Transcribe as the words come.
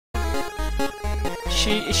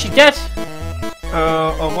Is she dead?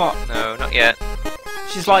 Or what? No, not yet.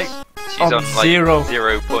 She's like She's on like zero.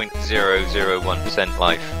 0.001%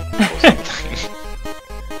 life or something.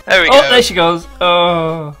 There we go. Oh, there she goes.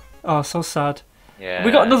 Oh, so sad. Yeah.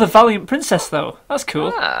 We got another Valiant Princess though. That's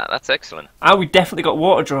cool. Ah, that's excellent. And we definitely got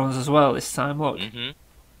water drones as well this time. Look.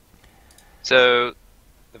 So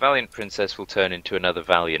the Valiant Princess will turn into another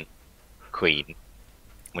Valiant Queen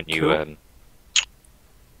when you Cool.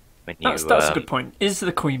 That's a good point. Is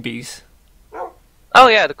the queen bees? Oh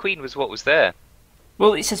yeah, the Queen was what was there.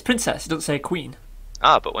 Well, it says princess. It doesn't say queen.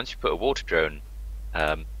 Ah, but once you put a water drone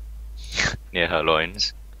near her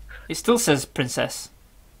loins. It still says princess.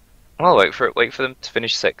 Well, wait for them to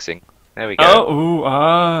finish sexing. There we go. Oh, ooh,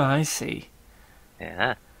 I see.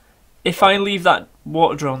 Yeah. If I leave that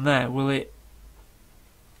water drone there, will it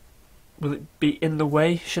be in the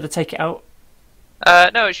way? Should I take it out?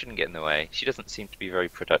 No, it shouldn't get in the way. She doesn't seem to be very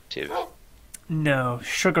productive. No,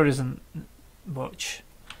 sugar isn't much.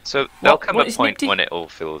 So there'll come what a is point Nifty? when it all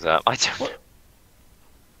fills up. I don't.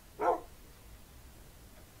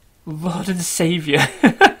 Lord and Saviour.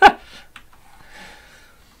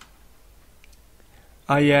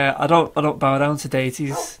 I don't bow down to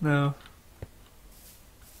deities. No.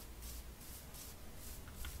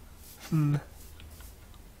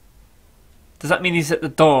 Does that mean he's at the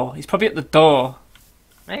door? He's probably at the door.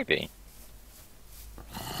 Maybe.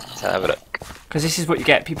 Let's have a look. Because this is what you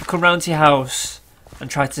get. People come round to your house and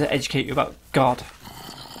try to educate you about God.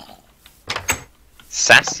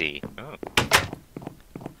 Sassy. Oh.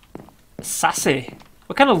 Sassy.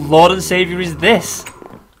 What kind of Lord and Saviour is this?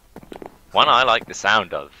 One I like the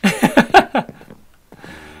sound of.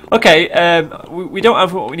 Okay, we don't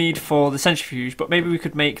have what we need for the centrifuge, but maybe we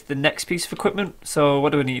could make the next piece of equipment. So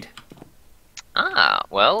what do we need? Ah,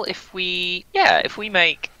 well, if we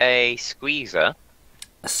make a squeezer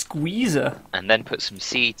A squeezer? and then put some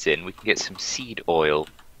seeds in, we can get some seed oil.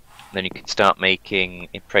 Then you can start making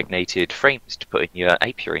impregnated frames to put in your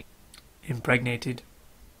apiary Impregnated.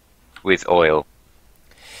 with oil.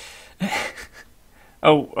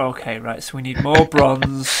 Oh, okay, right. So we need more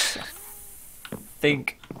bronze. I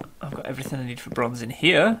think I've got everything I need for bronze in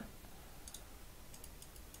here.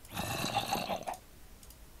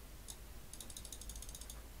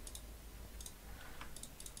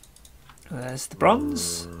 There's the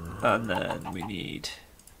bronze, and then we need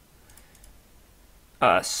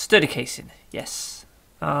sturdy casing. Yes,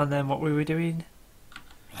 and then what were we doing?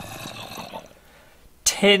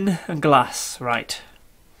 Tin and glass. Right.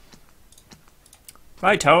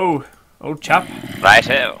 Righto, old chap.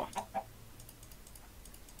 Righto.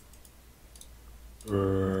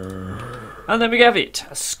 And then we have it,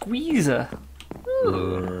 a squeezer.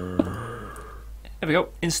 Ooh. There we go,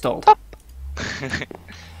 installed.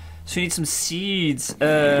 So we need some seeds.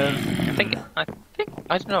 I think I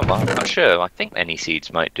don't know. I'm not sure. I think any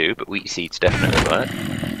seeds might do, but wheat seeds definitely work.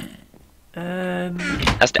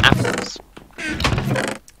 As to apples.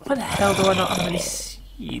 Why the hell do I not have any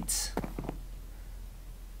seeds?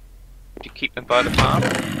 Do you keep them by the farm?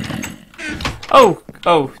 Oh,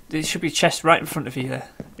 there should be a chest right in front of you there.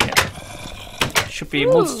 Yeah. Should be a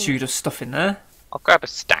multitude of stuff in there. I'll grab a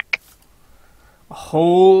stack. A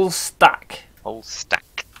whole stack. Whole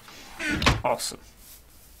stack. Awesome.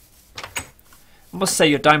 I must say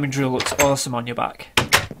your diamond drill looks awesome on your back.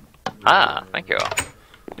 Ah, thank you.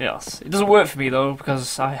 Yes. It doesn't work for me though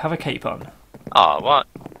because I have a cape on. Oh, what?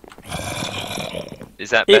 Is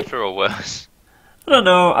that better or worse? I don't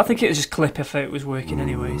know. I think it was just clip if it was working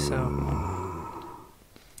anyway, so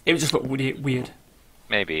it would just look weird.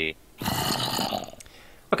 Maybe.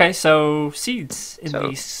 Okay, so seeds in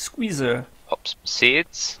the squeezer. Pop some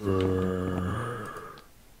seeds.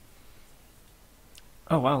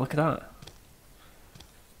 Oh wow, look at that.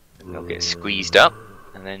 They'll get squeezed up,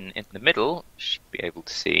 and then in the middle, you should be able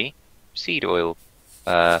to see seed oil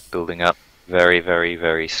building up very, very,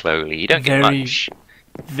 very slowly. You don't get much.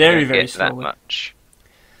 Very, very get that slowly. much.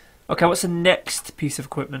 Okay, what's the next piece of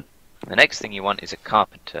equipment? The next thing you want is a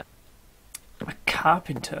carpenter. A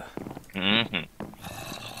carpenter. Mm-hmm.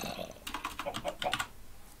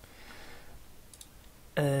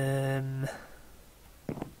 There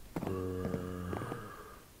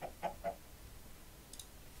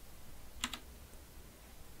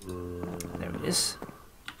it is.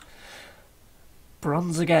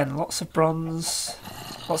 Bronze again. Lots of bronze.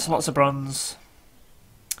 Lots and lots of bronze.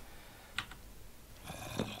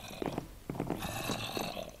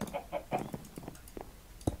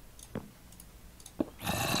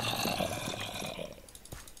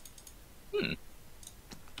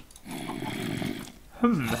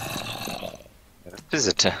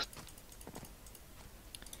 Visitor.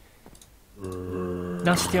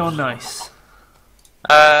 Nasty or nice?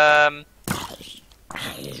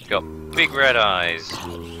 He's got big red eyes.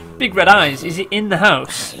 Big red eyes. Is he in the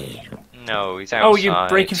house? No, he's outside. Oh, you're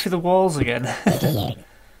breaking through the walls again.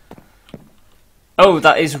 Oh,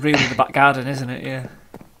 that is really the back garden, isn't it? Yeah.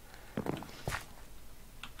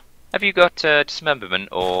 Have you got dismemberment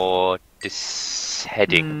or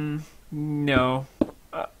disheading? No.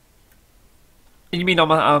 You mean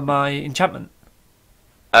on my enchantment?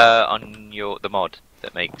 On the mod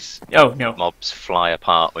that makes no. mobs fly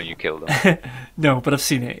apart when you kill them. No, but I've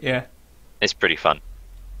seen it. Yeah. It's pretty fun.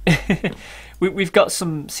 We've got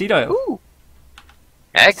some seed oil. Ooh.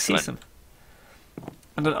 Excellent. Some.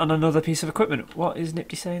 And another piece of equipment. What is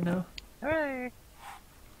Nipty saying now? Hooray. I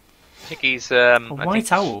think he's A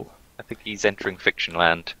white owl. I think he's entering fiction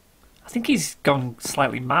land. I think he's gone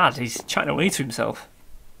slightly mad. He's chatting away to himself.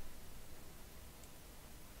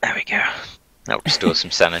 There we go. That'll restore some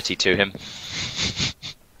sanity to him.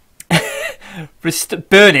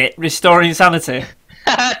 Burn it, restoring sanity.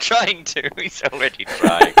 Trying to. He's already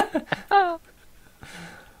trying.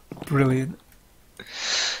 Brilliant.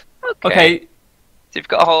 Okay. So you've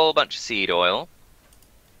got a whole bunch of seed oil.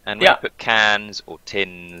 And we put cans or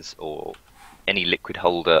tins or any liquid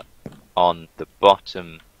holder on the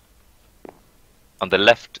bottom, on the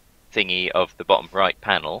left thingy of the bottom right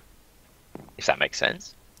panel, if that makes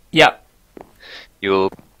sense. Yeah.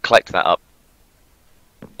 You'll collect that up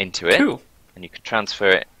into it, cool. And you can transfer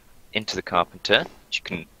it into the carpenter, which you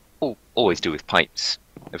can always do with pipes,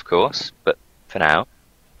 of course, but for now.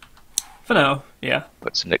 For now, yeah.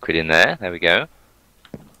 Put some liquid in there, there we go.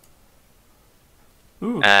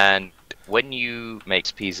 Ooh. And when you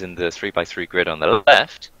make peas in the 3x3 grid on the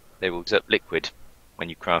left, they will absorb liquid when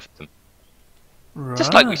you craft them. Right.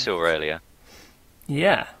 Just like we saw earlier.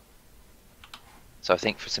 Yeah. So I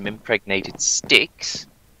think for some impregnated sticks,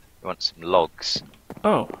 we want some logs.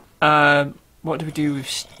 Oh, what do we do with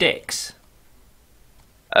sticks?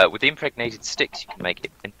 With the impregnated sticks, you can make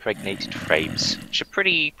impregnated frames, which are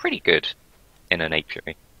pretty good in an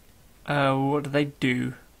apiary. What do they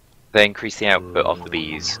do? They increase the output of the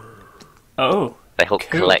bees. Oh, they help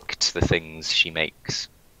cool. collect the things she makes.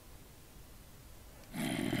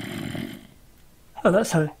 Oh,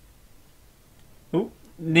 that's how. Oh,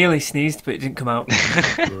 nearly sneezed, but it didn't come out.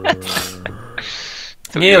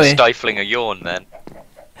 So you're stifling a yawn then.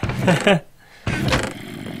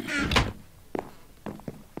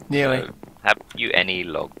 Nearly. So, have you any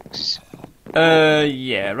logs?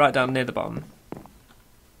 Yeah, right down near the bottom.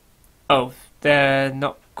 Oh, they're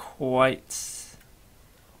not quite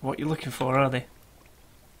what you're looking for, are they?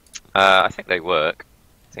 I think they work.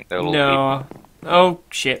 I think they'll all No. Oh,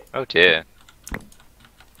 shit. Oh dear.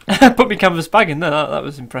 Put my canvas bag in there, that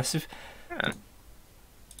was impressive. Yeah.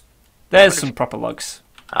 There's some proper logs.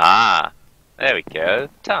 Ah, there we go.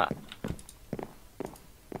 Ta.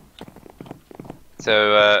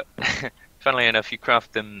 So, funnily enough, you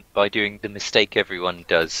craft them by doing the mistake everyone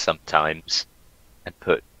does sometimes, and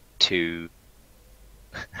put two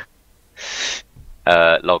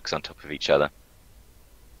logs on top of each other.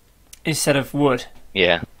 Instead of wood?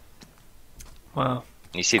 Yeah. Wow.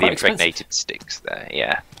 You see Quite the impregnated expensive. sticks there,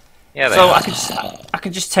 yeah. Yeah. So are. I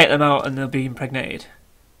can just take them out and they'll be impregnated.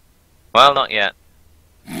 Well, not yet.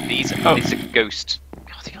 These are ghost.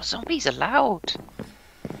 God, your zombies are loud.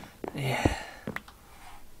 Yeah.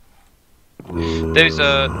 Those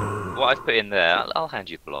are what I've put in there. I'll hand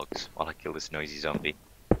you the logs while I kill this noisy zombie.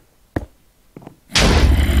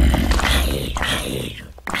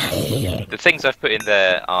 The things I've put in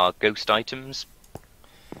there are ghost items.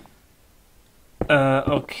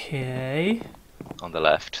 Okay. On the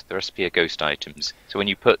left, the recipe are ghost items. So when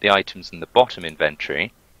you put the items in the bottom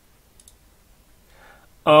inventory,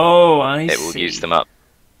 oh, I see. it will use them up.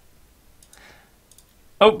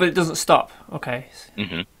 Oh, but it doesn't stop. Okay.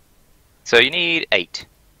 Mhm. So you need 8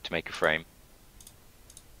 to make a frame.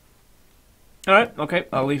 Alright, okay.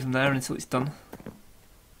 I'll leave them there until it's done.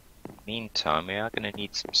 Meantime, we are going to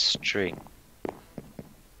need some string.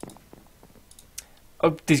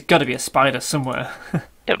 Oh, there's got to be a spider somewhere.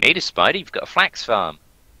 Don't need a spider, you've got a flax farm.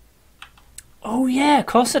 Oh yeah, of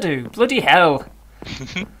course I do. Bloody hell.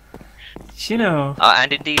 You know.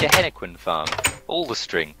 And indeed a henequen farm. All the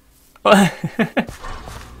string.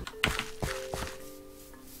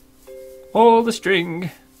 All the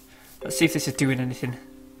string. Let's see if this is doing anything.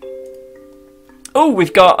 Oh,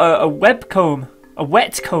 we've got a web comb. A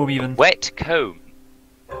wet comb, even. Wet comb.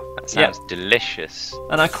 That sounds delicious.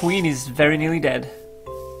 And our queen is very nearly dead.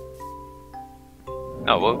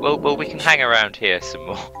 Oh, well, we can hang around here some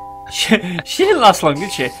more. She didn't last long,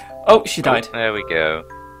 did she? Oh, she died. Oh, there we go.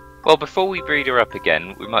 Well, before we breed her up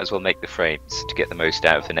again, we might as well make the frames to get the most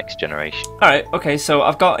out of the next generation. Alright, okay, so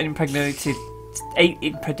I've got impregnated... 8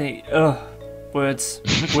 impregnated... Ugh, words.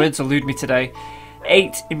 Words elude me today.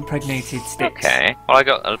 8 impregnated sticks. Okay, well I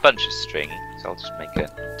got a bunch of string, so I'll just make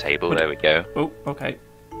a table, there we go. Oh, okay.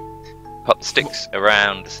 Pop the sticks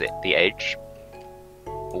around the edge.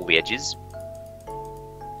 All the edges.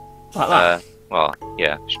 Like that? Well,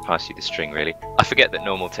 yeah, I should pass you the string really. I forget that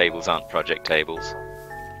normal tables aren't project tables.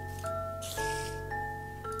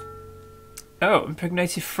 Oh,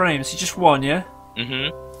 impregnated frames. So just one, yeah?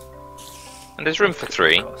 Mm-hmm. And there's room for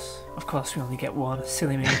 3. Of course, we only get one.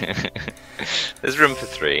 Silly me. There's room for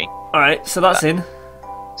 3. Alright, so that's in.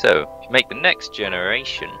 So, if you make the next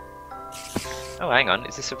generation... Oh, hang on,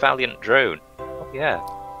 is this a Valiant drone? Oh, yeah.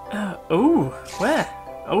 Oh, where?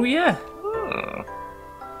 Oh, yeah. Oh.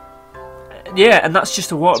 Yeah, and that's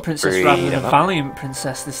just a water princess breed rather than a them up. Valiant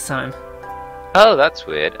princess this time. Oh, that's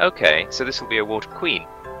weird. Okay, so this will be a water queen.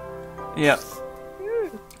 Yeah.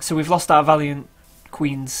 So we've lost our Valiant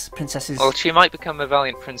queens, princesses. Well, she might become a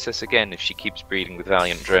Valiant princess again if she keeps breeding with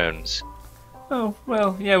Valiant drones. Oh,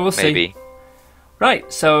 well, yeah, we'll see. Maybe.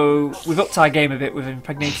 Right, so we've upped our game a bit with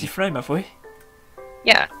impregnated frame, have we?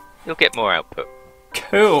 Yeah, you'll get more output.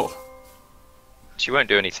 Cool. She won't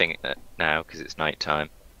do anything now because it's night time.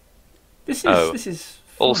 This is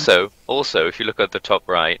fun. Also, if you look at the top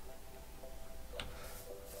right.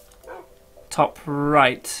 Top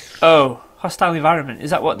right. Oh, hostile environment. Is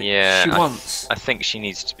that what Yeah, she wants? I think she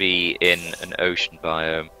needs to be in an ocean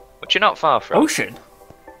biome, which you're not far from. Ocean?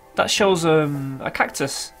 That shows a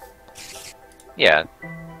cactus. Yeah.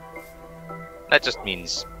 That just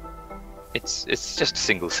means it's just a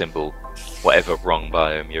single symbol, whatever wrong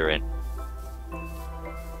biome you're in.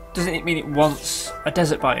 Doesn't it mean it wants a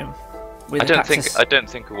desert biome? With I a cactus? don't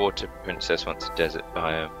think a water princess wants a desert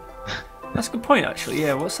biome. That's a good point, actually.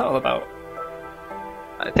 Yeah, what's that all about?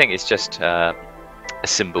 I think it's just a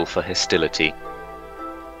symbol for hostility.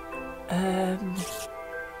 I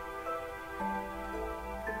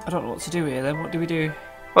don't know what to do here. Then what do we do?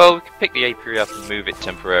 Well, we can pick the apiary up and move it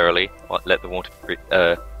temporarily. Let the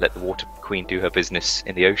water queen do her business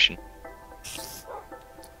in the ocean.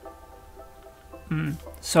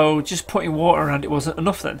 So just putting water around it wasn't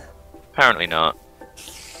enough then? Apparently not.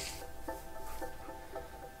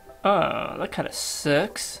 Oh, that kind of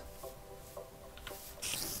sucks.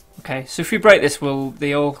 Okay, so if we break this, will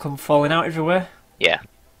they all come falling out everywhere? Yeah.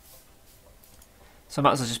 So I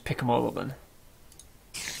might as well just pick them all up then.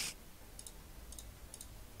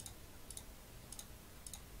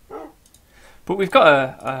 But we've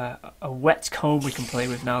got a wet comb we can play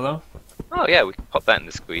with now, though. Oh yeah, we can pop that in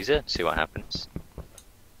the squeezer, see what happens.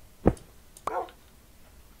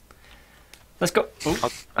 Let's go.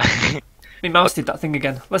 Oh. My mouse did that thing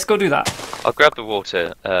again. Let's go do that. I'll grab the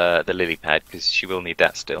water, the lily pad, because she will need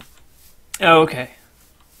that still. Oh, okay.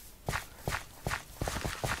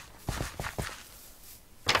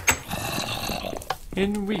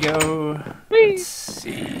 In we go. Let's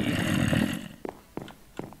see.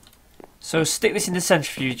 So stick this in the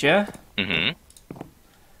centrifuge, yeah? Mm-hmm.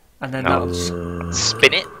 And then that'll just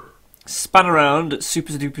Spin it. span around at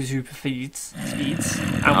super duper super speeds.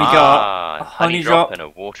 And we got a honey drop and a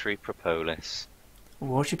watery propolis.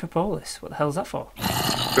 watery propolis. What the hell is that for?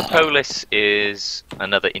 Propolis is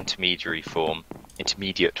another intermediate form,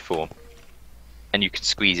 and you can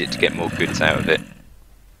squeeze it to get more goods out of it.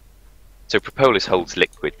 So propolis holds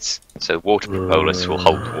liquids, so water propolis will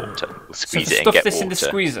hold water. We'll squeeze So it and stuff get this water. in the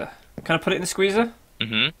squeezer. Can I put it in the squeezer?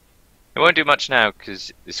 Mm-hmm. It won't do much now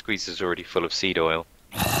because the squeezer's already full of seed oil.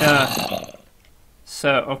 So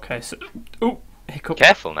okay, so hiccup.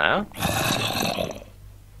 Careful now.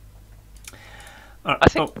 Right, I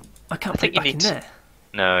think- I can't I put think it back you in need to- there.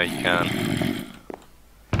 No, you can't.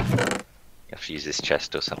 You have to use this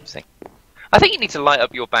chest or something. I think you need to light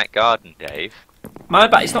up your back garden, Dave.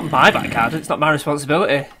 It's not my back garden. It's not my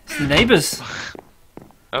responsibility. It's the neighbours.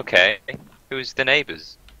 Okay. Who's the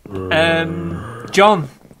neighbours? John.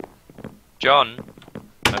 John.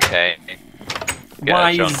 Okay.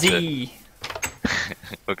 Get John YZ.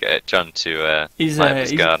 We'll get John to He's light up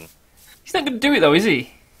his garden. He's not going to do it though, is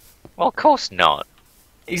he? Well, of course not.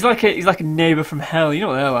 He's like a neighbour from hell. You know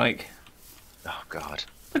what they're like. Oh God.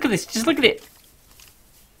 Look at this. Just look at it.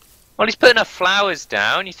 Well, he's putting her flowers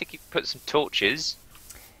down. You think he could put some torches?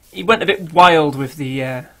 He went a bit wild with the.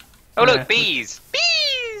 Oh look, bees!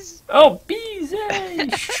 Bees! Oh, bees! Yay!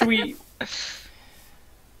 Should we?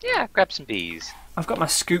 Yeah, grab some bees. I've got my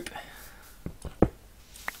scoop.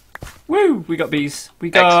 Woo! We got bees. We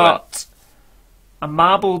got a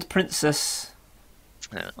marbled princess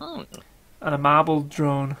Oh. and a marbled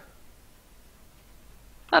drone.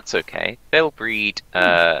 That's okay. They'll breed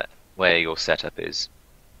where your setup is.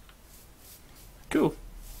 Cool.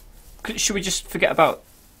 Should we just forget about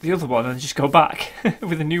the other one and just go back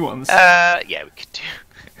with the new ones? Yeah, we could do.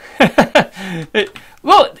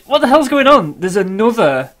 Look, what the hell's going on? There's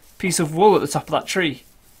another piece of wool at the top of that tree.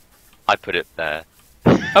 I put it there.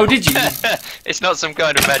 Oh, did you? It's not some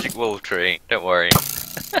kind of magic wool tree. Don't worry.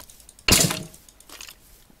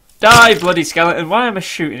 Die, bloody skeleton! Why am I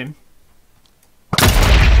shooting him?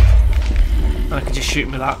 I could just shoot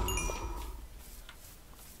him with that.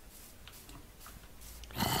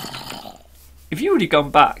 If you would have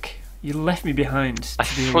gone back, you left me behind. I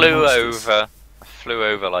flew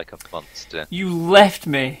over like a monster. You left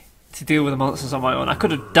me to deal with the monsters on my own. I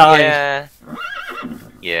could have died. Yeah.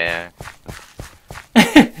 Yeah.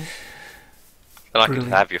 Then I could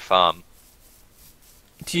have your farm.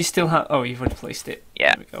 Do you still have... Oh, you've already placed it.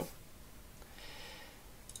 Yeah. There we go.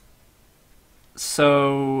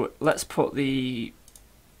 So, let's put the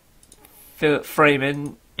frame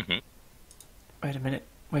in. Wait a minute.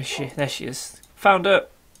 Where's she? There she is. Found her.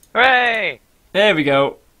 Hooray! There we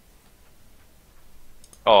go.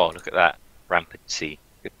 Oh, look at that. Rampant sea.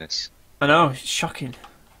 Goodness. I know, it's shocking.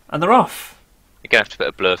 And they're off. You're going to have to put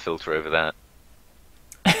a blur filter over that.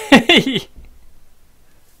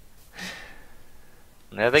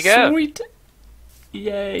 There they go. Sweet.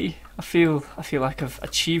 Yay. I feel like I've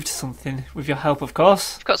achieved something with your help, of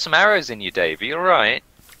course. You've got some arrows in you, Dave. Are you alright?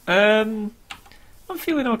 I'm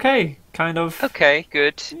feeling okay, kind of. Okay,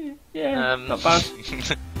 good. Yeah, not bad.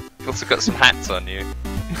 You've also got some hats on you.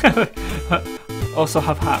 Also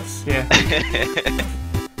have hats, yeah.